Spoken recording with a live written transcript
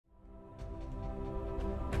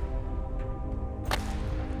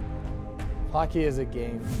Hockey is a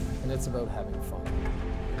game, and it's about having fun.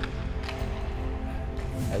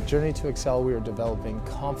 At Journey to Excel, we are developing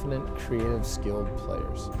confident, creative, skilled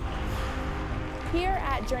players. Here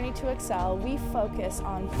at Journey to Excel, we focus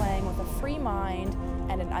on playing with a free mind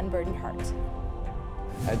and an unburdened heart.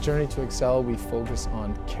 At Journey to Excel, we focus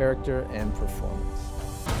on character and performance.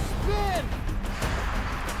 Spin!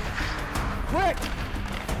 Quick!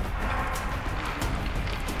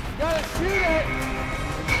 You gotta shoot it!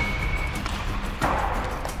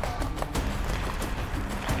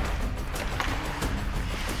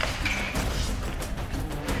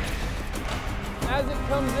 As it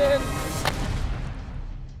comes in.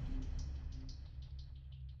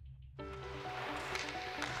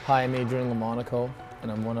 Hi, I'm Adrian Lomonaco,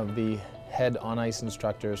 and I'm one of the head on-ice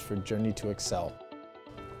instructors for Journey to Excel.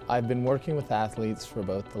 I've been working with athletes for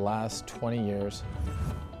about the last 20 years.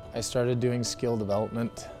 I started doing skill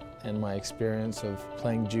development and my experience of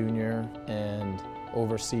playing junior and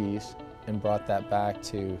overseas and brought that back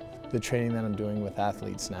to the training that I'm doing with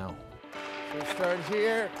athletes now. So start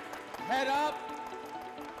here, head up,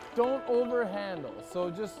 don't overhandle.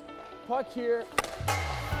 So just puck here.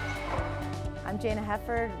 I'm Jana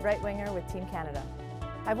Hefford, right winger with Team Canada.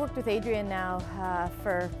 I've worked with Adrian now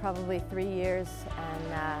for probably 3 years,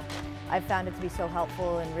 and I've found it to be so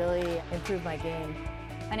helpful and really improved my game.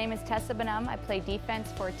 My name is Tessa Benham. I play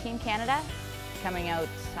defense for Team Canada. Coming out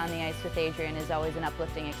on the ice with Adrian is always an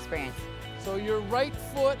uplifting experience. So your right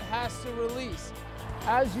foot has to release.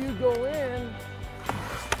 As you go in,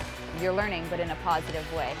 You're learning, but in a positive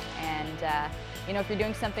way. And you know, if you're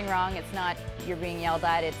doing something wrong, it's not you're being yelled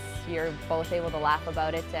at, it's you're both able to laugh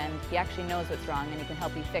about it, and he actually knows what's wrong and he can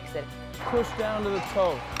help you fix it. push down to the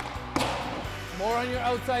toe. More on your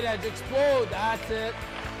outside edge, explode, that's it.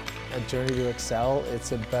 At Journey to Excel,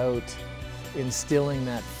 it's about instilling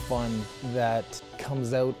that fun that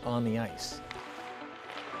comes out on the ice.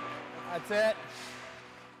 That's it.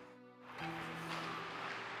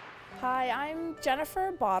 Hi, I'm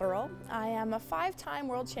Jennifer Botterill. I am a 5-time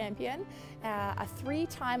world champion, a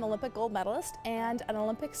 3-time Olympic gold medalist, and an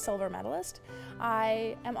Olympic silver medalist.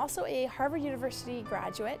 I am also a Harvard University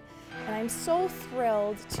graduate, and I'm so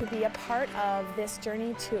thrilled to be a part of this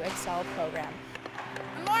Journey to Excel program.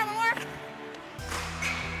 One more!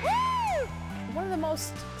 Woo! One of the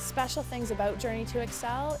most special things about Journey to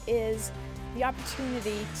Excel is the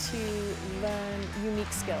opportunity to learn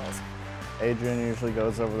unique skills. Adrian usually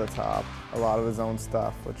goes over the top, a lot of his own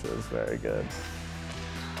stuff, which is very good.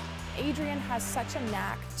 Adrian has such a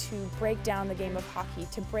knack to break down the game of hockey,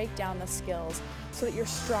 to break down the skills, so that your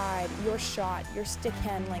stride, your shot, your stick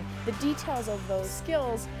handling, the details of those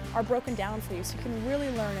skills are broken down for you so you can really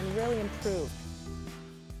learn and really improve.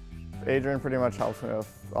 Adrian pretty much helps me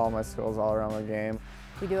with all my skills all around the game.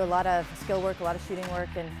 We do a lot of skill work, a lot of shooting work,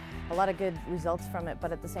 and a lot of good results from it,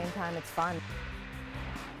 but at the same time it's fun.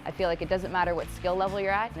 I feel like it doesn't matter what skill level you're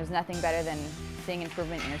at. There's nothing better than seeing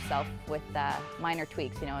improvement in yourself with minor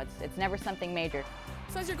tweaks. You know, it's never something major.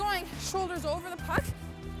 So as you're going, shoulders over the puck.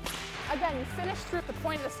 Again, you finish through at the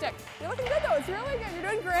point of the stick. You're looking good though, it's really good, you're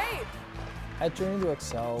doing great. At Journey to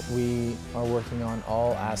Excel, we are working on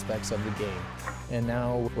all aspects of the game. And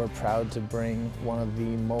now we're proud to bring one of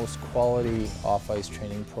the most quality off-ice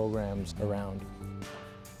training programs around.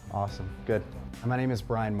 Awesome, good. My name is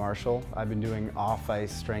Brian Marshall. I've been doing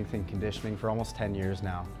off-ice strength and conditioning for almost 10 years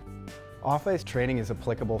now. Off-ice training is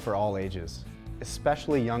applicable for all ages.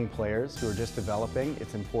 Especially young players who are just developing,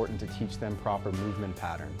 it's important to teach them proper movement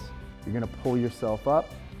patterns. You're gonna pull yourself up,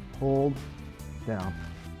 hold, down.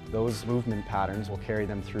 Those movement patterns will carry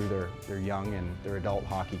them through their young and their adult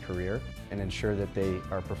hockey career and ensure that they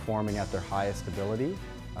are performing at their highest ability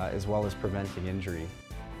as well as preventing injury.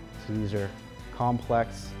 So these are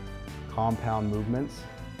complex, compound movements.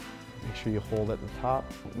 Make sure you hold at the top.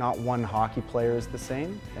 Not one hockey player is the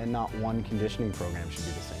same, and not one conditioning program should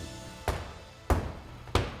be the same.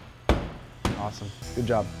 Awesome, good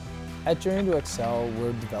job. At Journey to Excel,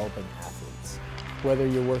 we're developing athletes. Whether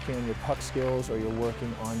you're working on your puck skills or you're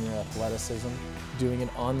working on your athleticism, doing it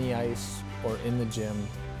on the ice or in the gym,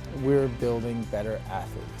 we're building better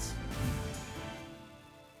athletes.